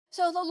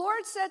So the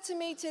Lord said to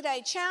me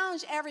today,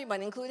 challenge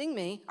everyone, including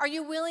me, are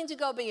you willing to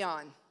go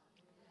beyond?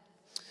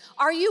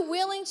 Are you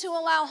willing to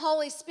allow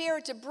Holy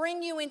Spirit to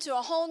bring you into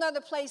a whole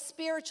nother place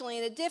spiritually,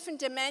 in a different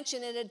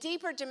dimension, in a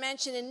deeper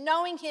dimension, in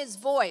knowing his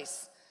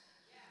voice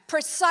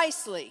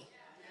precisely?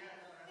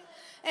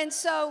 And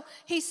so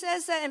he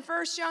says that in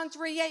 1 John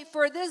 3:8,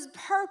 for this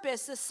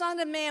purpose the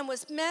Son of Man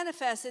was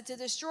manifested to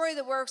destroy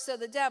the works of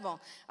the devil.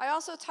 I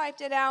also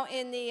typed it out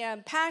in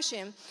the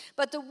Passion.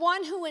 But the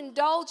one who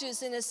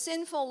indulges in a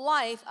sinful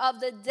life of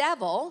the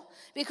devil,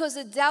 because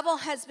the devil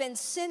has been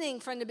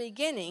sinning from the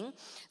beginning,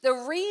 the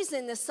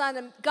reason the Son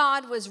of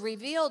God was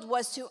revealed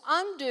was to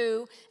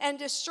undo and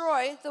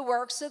destroy the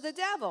works of the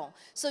devil.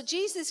 So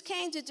Jesus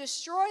came to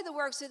destroy the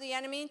works of the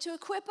enemy and to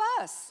equip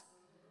us.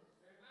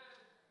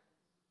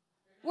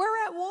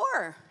 We're at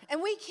war,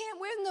 and we can't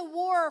win the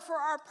war for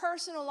our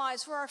personal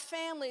lives, for our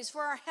families,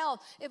 for our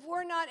health, if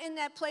we're not in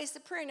that place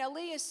of prayer. Now,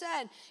 Leah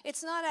said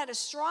it's not out of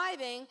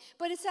striving,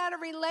 but it's out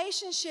of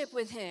relationship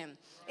with him.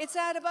 It's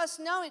out of us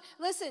knowing.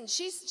 Listen,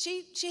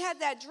 she had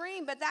that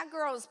dream, but that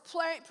girl is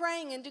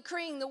praying and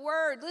decreeing the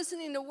word,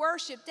 listening to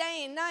worship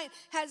day and night,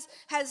 has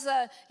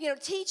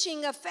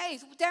teaching of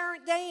faith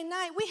day and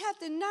night. We have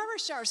to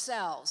nourish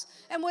ourselves,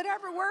 and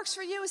whatever works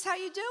for you is how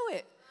you do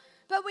it.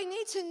 But we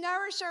need to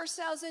nourish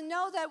ourselves and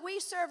know that we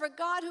serve a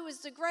God who is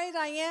the great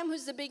I am,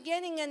 who's the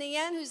beginning and the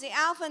end, who's the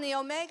Alpha and the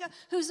Omega,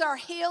 who's our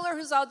healer,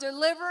 who's our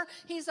deliverer.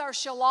 He's our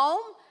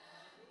shalom.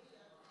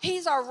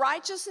 He's our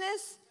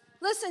righteousness.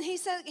 Listen,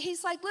 he's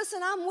like,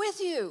 listen, I'm with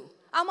you.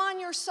 I'm on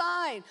your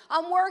side.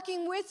 I'm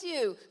working with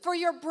you for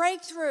your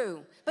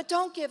breakthrough. But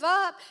don't give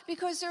up,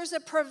 because there's a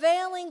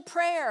prevailing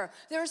prayer.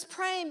 There's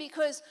praying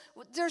because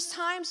there's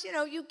times,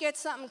 you get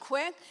something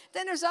quick.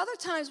 Then there's other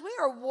times we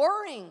are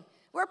warring.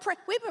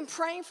 We've been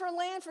praying for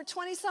land for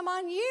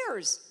 20-some-odd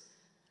years.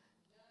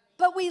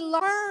 But we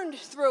learned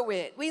through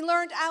it. We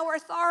learned our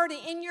authority.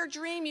 In your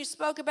dream, you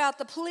spoke about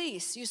the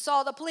police. You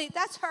saw the police.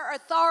 That's her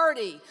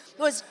authority,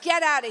 was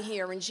get out of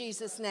here in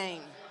Jesus'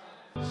 name.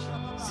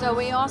 So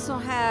we also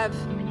have,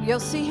 you'll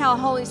see how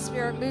Holy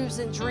Spirit moves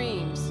in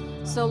dreams.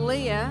 So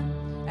Leah,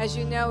 as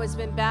you know, has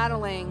been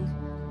battling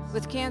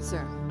with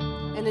cancer.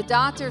 And the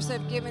doctors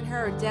have given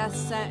her a death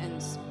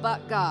sentence,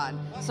 but God.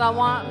 So I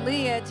want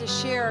Leah to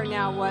share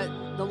now what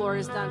the Lord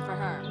has done for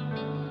her.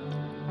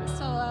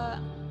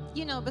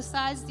 So,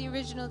 besides the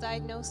original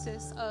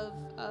diagnosis of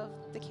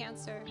the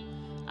cancer,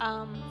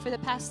 for the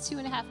past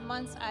 2.5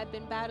 months, I've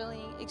been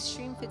battling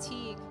extreme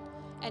fatigue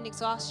and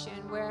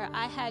exhaustion, where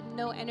I had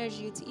no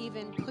energy to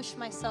even push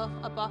myself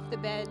up off the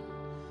bed,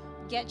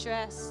 get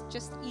dressed.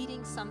 Just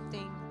eating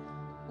something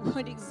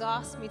would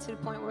exhaust me to the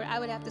point where I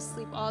would have to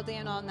sleep all day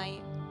and all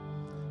night.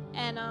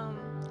 And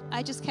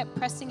I just kept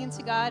pressing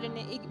into God, and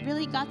it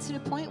really got to the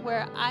point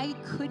where I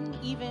couldn't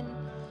even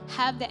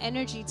have the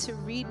energy to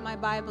read my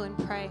Bible and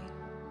pray.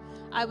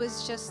 I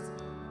was just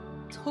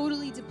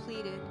totally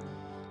depleted.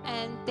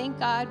 And thank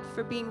God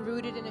for being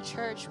rooted in a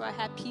church where I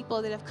had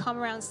people that have come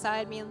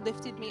alongside me and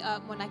lifted me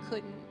up when I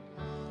couldn't.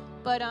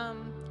 But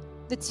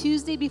the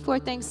Tuesday before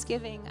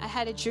Thanksgiving, I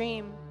had a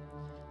dream.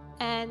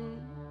 And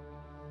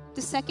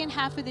the second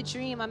half of the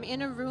dream, I'm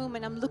in a room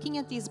and I'm looking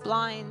at these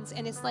blinds,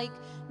 and it's like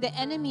the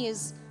enemy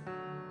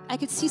I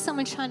could see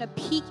someone trying to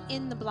peek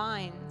in the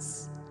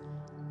blinds.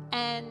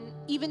 And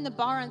even the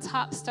bar on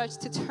top starts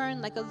to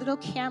turn like a little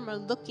camera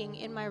looking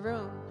in my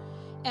room.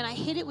 And I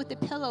hit it with the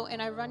pillow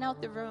and I run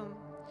out the room.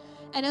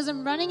 And as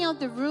I'm running out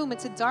the room,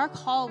 it's a dark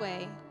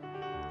hallway.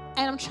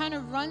 And I'm trying to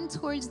run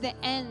towards the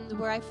end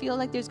where I feel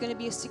like there's going to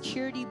be a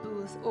security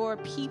booth or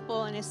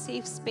people in a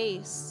safe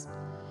space.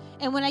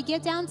 And when I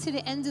get down to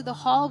the end of the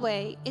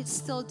hallway, it's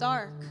still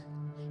dark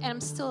and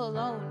I'm still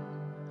alone.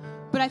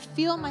 But I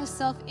feel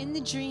myself in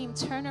the dream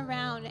turn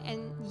around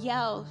and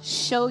yell,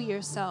 "Show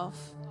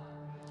yourself."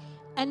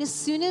 And as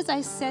soon as I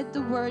said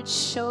the word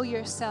 "show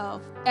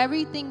yourself,"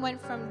 everything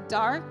went from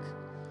dark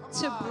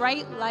to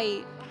bright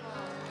light.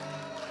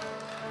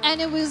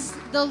 And it was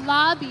the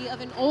lobby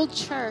of an old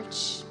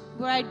church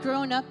where I'd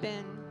grown up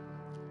in.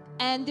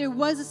 And there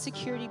was a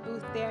security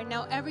booth there.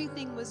 Now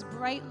everything was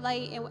bright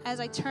light. And as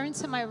I turned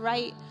to my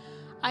right,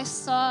 I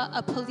saw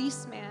a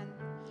policeman.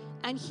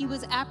 And he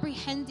was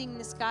apprehending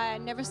this guy. I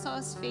never saw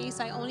his face.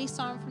 I only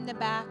saw him from the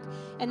back.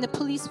 And the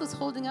police was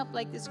holding up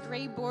like this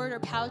gray board or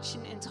pouch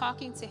and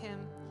talking to him.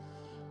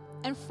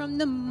 And from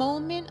the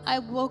moment I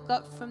woke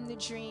up from the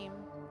dream,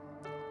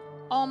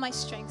 all my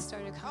strength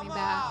started coming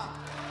back.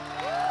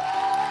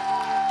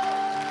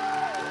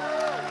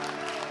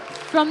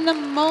 From the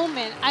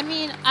moment,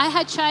 I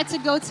had tried to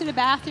go to the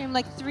bathroom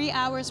like 3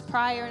 hours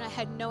prior and I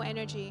had no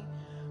energy.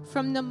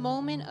 From the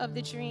moment of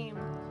the dream,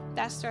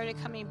 that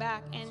started coming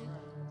back. And,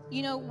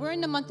 we're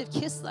in the month of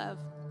Kislev.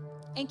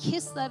 And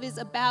Kislev is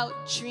about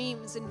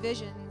dreams and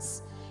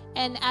visions.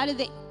 And out of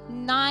the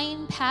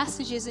 9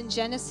 passages in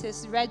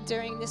Genesis read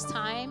during this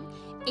time,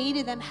 8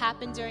 of them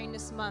happened during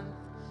this month.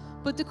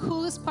 But the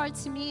coolest part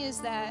to me is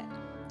that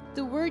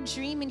the word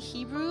dream in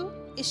Hebrew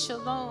is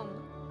shalom,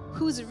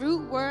 whose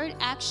root word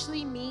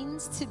actually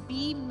means to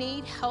be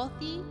made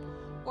healthy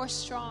or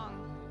strong.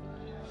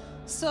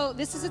 So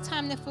this is a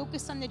time to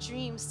focus on the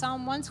dream.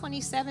 Psalm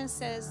 127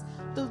 says,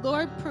 "The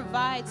Lord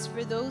provides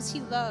for those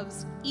he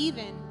loves,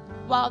 even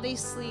while they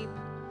sleep."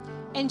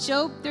 And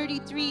Job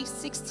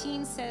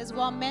 33:16 says,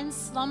 "While men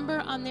slumber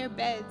on their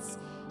beds,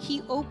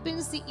 he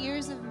opens the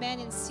ears of men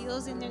and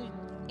seals in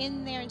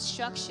their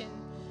instruction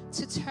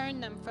to turn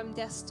them from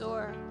death's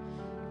door."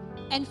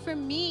 And for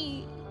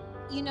me,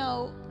 you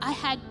know, I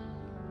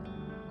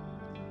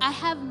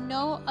have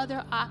no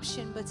other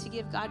option but to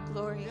give God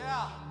glory.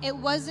 Yeah. It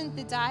wasn't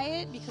the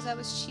diet because I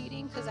was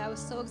cheating, because I was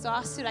so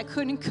exhausted I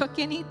couldn't cook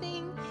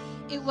anything.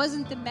 It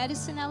wasn't the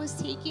medicine I was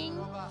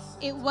taking.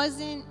 It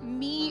wasn't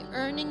me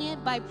earning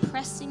it by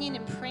pressing in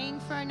and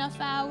praying for enough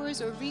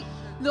hours or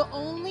the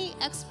only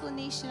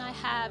explanation I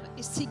have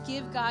is to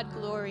give God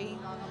glory.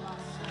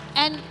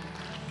 And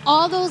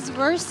all those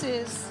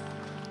verses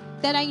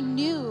that I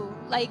knew,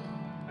 like,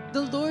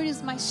 the Lord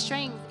is my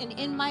strength, and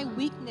in my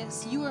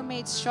weakness, you are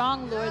made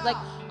strong, Lord. Like,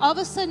 all of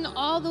a sudden,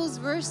 all those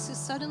verses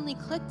suddenly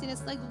clicked, and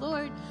it's like,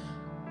 Lord,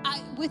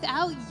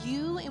 without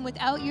you and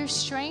without your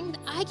strength,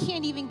 I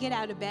can't even get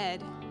out of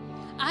bed.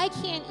 I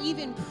can't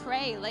even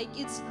pray. Like,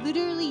 it's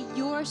literally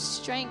your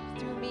strength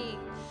through me.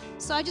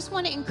 So I just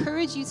want to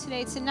encourage you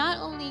today to not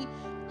only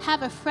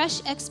have a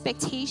fresh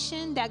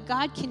expectation that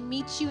God can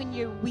meet you in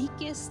your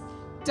weakest,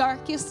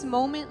 darkest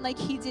moment like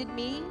he did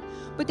me,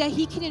 but that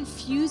he can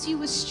infuse you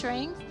with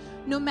strength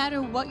no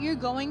matter what you're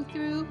going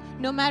through,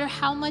 no matter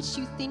how much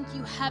you think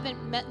you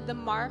haven't met the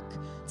mark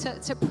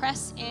to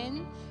press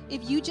in.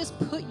 If you just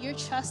put your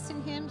trust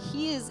in him,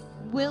 he is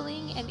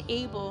willing and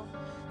able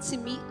to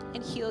meet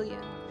and heal you.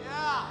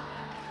 Yeah.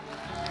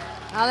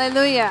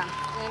 Hallelujah.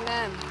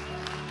 Amen.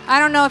 I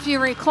don't know if you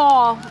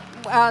recall,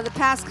 the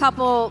past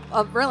couple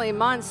of really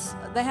months,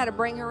 they had to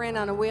bring her in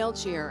on a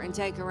wheelchair and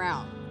take her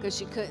out because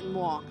she couldn't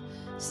walk.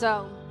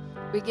 So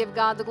we give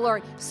God the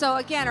glory. So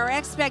again, our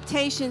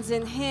expectations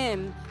in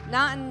him,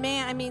 not in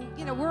man. I mean,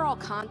 you know, we're all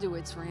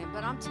conduits for him,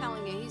 but I'm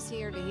telling you, he's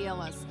here to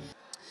heal us.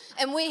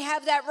 And we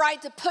have that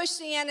right to push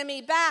the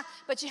enemy back,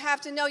 but you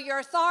have to know your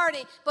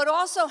authority, but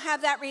also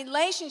have that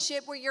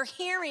relationship where you're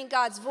hearing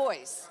God's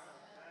voice.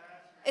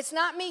 It's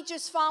not me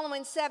just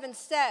following 7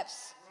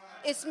 steps.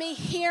 It's me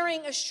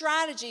hearing a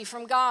strategy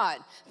from God.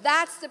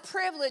 That's the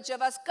privilege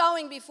of us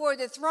going before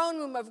the throne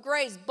room of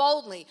grace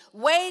boldly,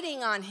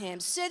 waiting on him,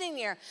 sitting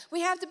there.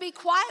 We have to be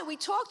quiet. We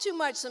talk too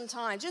much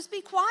sometimes. Just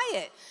be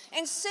quiet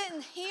and sit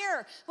and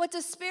hear what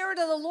the Spirit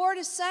of the Lord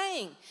is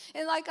saying.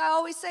 And like I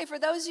always say, for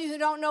those of you who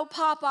don't know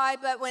Popeye,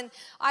 but when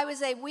I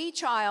was a wee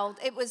child,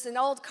 it was an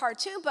old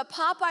cartoon, but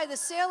Popeye the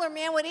Sailor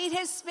Man would eat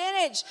his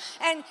spinach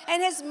and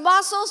his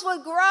muscles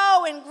would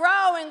grow and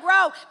grow and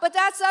grow. But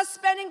that's us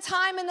spending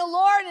time in the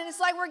Lord, and it's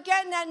like we're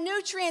getting that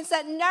nutrients,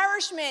 that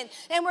nourishment,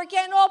 and we're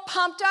getting all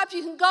pumped up.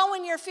 You can go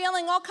when you're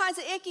feeling all kinds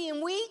of icky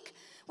and weak.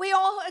 We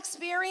all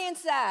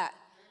experience that.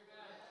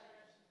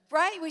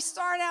 Right? We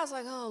start out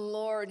like, oh,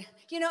 Lord.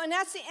 You know, and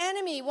that's the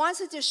enemy. He wants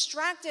to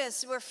distract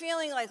us. We're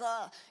feeling like,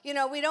 oh, you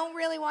know, we don't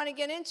really want to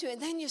get into it.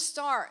 And then you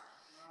start.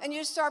 And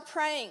you start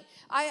praying.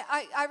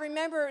 I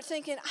remember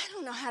thinking, I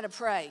don't know how to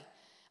pray.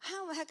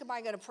 How the heck am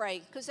I going to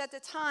pray? Because at the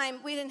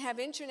time, we didn't have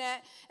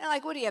internet. And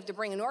like, what do you have to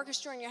bring an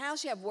orchestra in your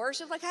house? You have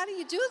worship? Like, how do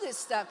you do this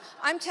stuff?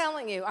 I'm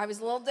telling you, I was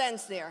a little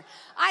dense there.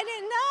 I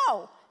didn't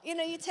know. You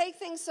know, you take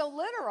things so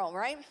literal,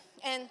 right?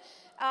 And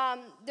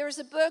there's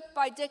a book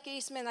by Dick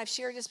Eastman. I've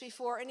shared this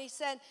before. And he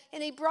said,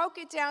 and he broke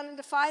it down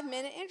into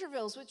 5-minute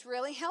intervals, which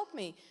really helped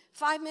me.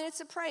 5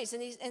 minutes of praise.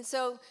 And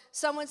so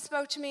someone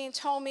spoke to me and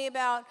told me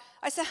about,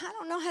 I said, I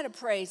don't know how to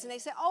praise. And they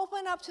said,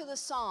 open up to the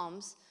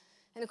Psalms.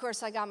 And, of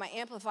course, I got my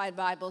Amplified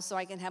Bible so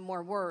I can have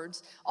more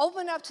words.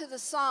 Open up to the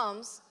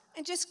Psalms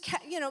and just,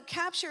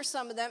 capture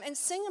some of them and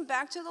sing them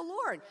back to the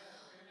Lord.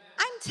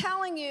 I'm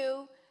telling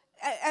you,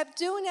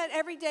 doing that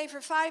every day for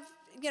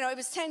it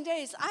was 10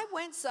 days. I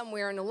went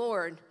somewhere in the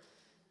Lord.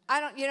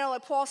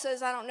 Like Paul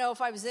says, I don't know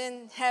if I was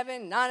in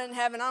heaven, not in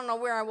heaven. I don't know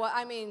where I was.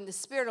 I mean, the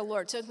Spirit of the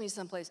Lord took me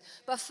someplace.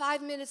 But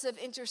 5 minutes of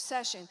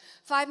intercession,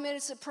 5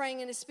 minutes of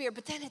praying in the Spirit.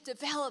 But then it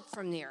developed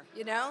from there,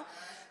 you know.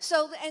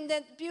 So, and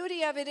the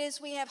beauty of it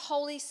is we have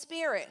Holy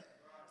Spirit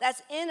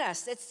that's in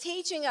us, that's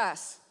teaching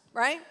us,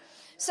 right?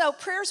 So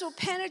prayers will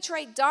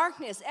penetrate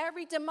darkness,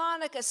 every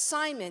demonic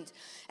assignment,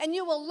 and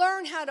you will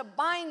learn how to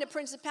bind the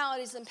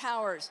principalities and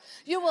powers.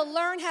 You will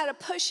learn how to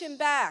push him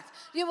back.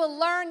 You will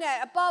learn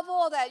that above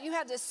all that you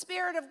have the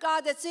Spirit of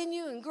God that's in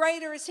you, and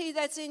greater is he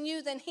that's in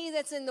you than he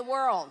that's in the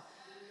world.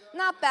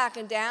 Not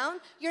backing down.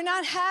 You're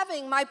not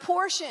having my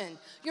portion.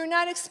 You're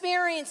not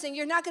experiencing.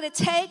 You're not going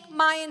to take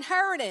my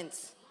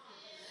inheritance.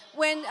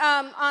 When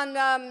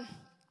on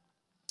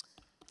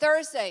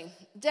Thursday,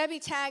 Debbie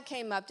Tagg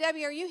came up.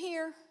 Debbie, are you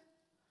here?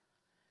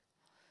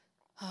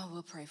 Oh,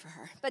 we'll pray for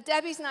her. But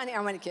Debbie's not here.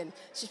 I'm only kidding.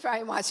 She's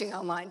probably watching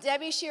online.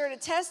 Debbie shared a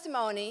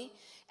testimony,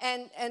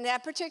 and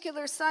that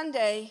particular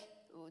Sunday,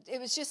 it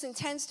was just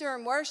intense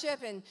during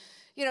worship, and,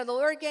 the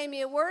Lord gave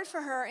me a word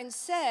for her and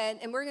said,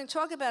 and we're going to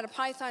talk about a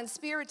python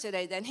spirit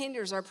today that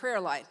hinders our prayer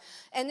life.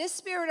 And this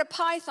spirit of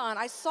python,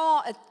 I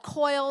saw it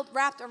coiled,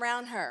 wrapped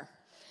around her.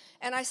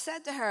 And I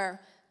said to her,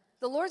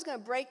 the Lord's going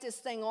to break this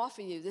thing off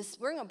of you.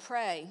 We're going to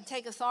pray,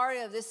 take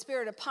authority of this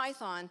spirit of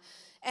Python.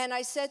 And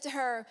I said to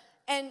her,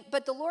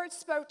 but the Lord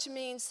spoke to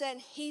me and said,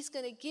 he's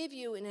going to give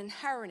you an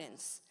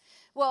inheritance.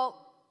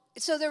 Well,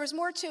 so there was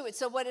more to it.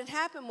 So what had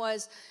happened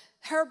was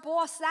her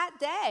boss that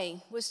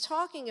day was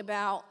talking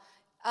about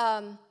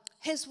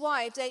his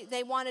wife.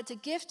 They wanted to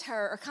gift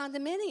her a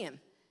condominium,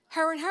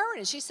 her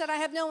inheritance. She said, I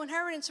have no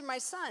inheritance for my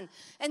son.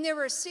 And there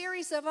were a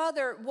series of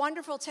other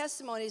wonderful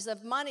testimonies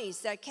of monies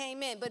that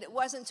came in, but it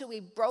wasn't until we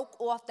broke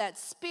off that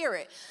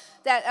spirit,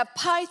 that a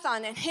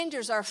python, that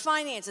hinders our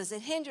finances,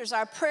 it hinders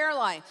our prayer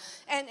life,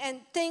 and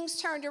things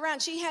turned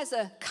around. She has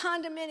a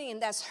condominium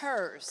that's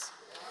hers.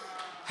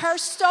 Her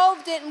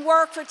stove didn't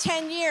work for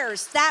 10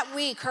 years. That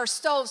week, her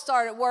stove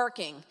started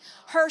working.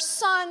 Her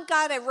son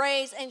got a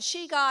raise, and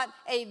she got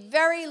a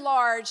very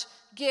large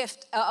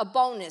gift, a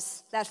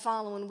bonus that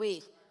following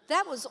week.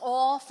 That was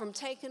all from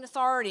taking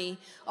authority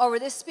over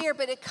this spirit,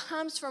 but it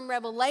comes from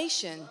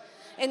revelation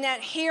and that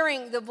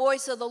hearing the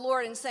voice of the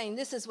Lord and saying,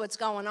 this is what's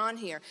going on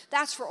here.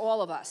 That's for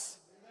all of us.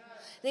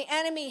 The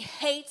enemy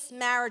hates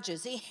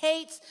marriages. He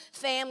hates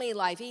family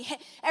life.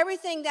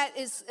 Everything that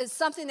is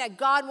something that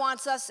God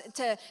wants us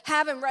to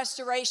have in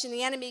restoration,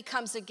 the enemy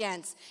comes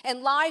against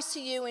and lies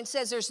to you and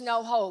says there's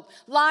no hope.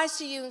 Lies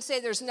to you and say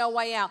there's no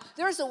way out.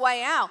 There's a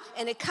way out,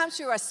 and it comes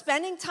through us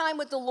spending time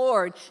with the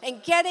Lord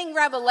and getting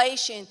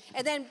revelation,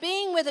 and then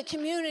being with a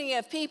community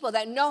of people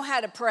that know how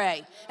to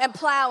pray and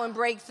plow and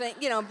break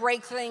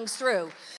things through.